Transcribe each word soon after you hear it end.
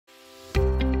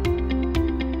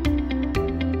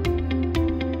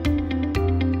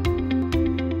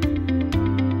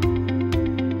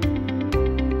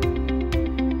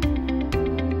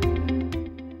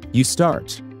You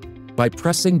start by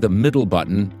pressing the middle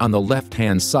button on the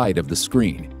left-hand side of the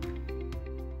screen.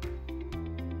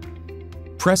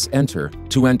 Press Enter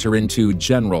to enter into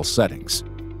General Settings.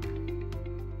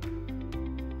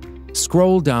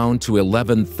 Scroll down to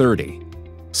 1130,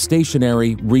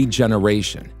 Stationary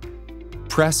Regeneration.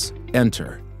 Press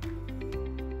Enter.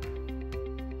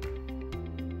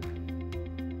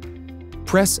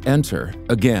 Press Enter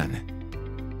again.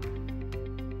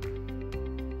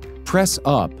 Press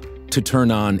Up to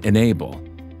turn on Enable,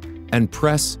 and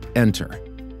press Enter.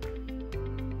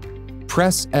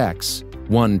 Press X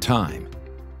one time.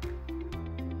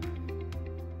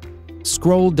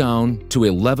 Scroll down to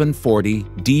 1140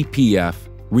 DPF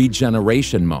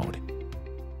Regeneration Mode.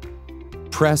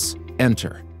 Press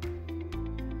Enter.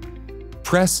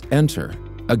 Press Enter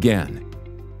again.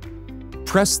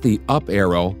 Press the up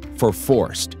arrow for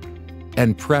Forced,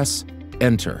 and press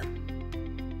Enter.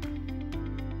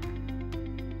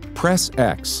 Press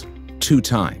X 2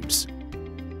 times.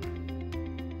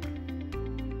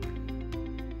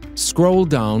 Scroll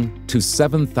down to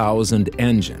 7000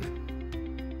 Engine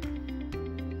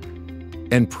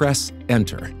and press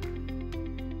Enter.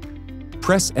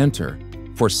 Press Enter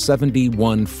for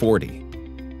 7140.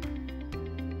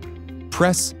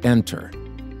 Press Enter.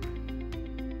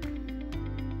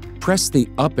 Press the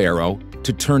up arrow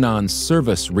to turn on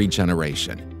Service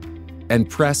Regeneration and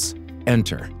press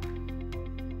Enter.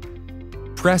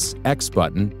 Press X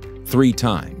button 3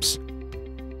 times.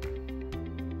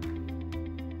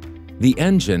 The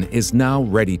engine is now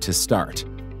ready to start.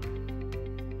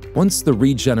 Once the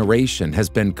regeneration has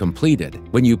been completed,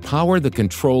 when you power the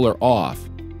controller off,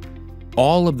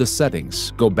 all of the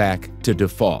settings go back to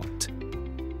default.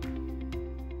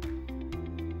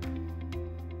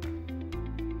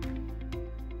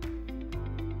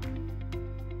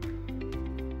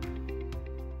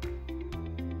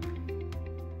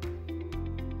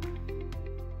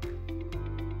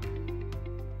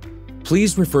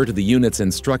 Please refer to the unit's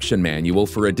instruction manual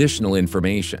for additional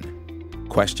information.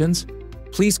 Questions?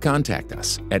 Please contact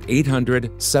us at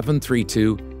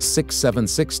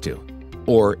 800-732-6762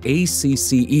 or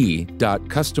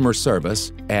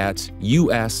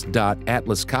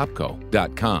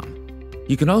acce.customerservice@us.atlascopco.com.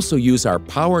 You can also use our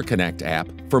Power Connect app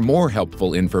for more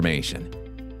helpful information.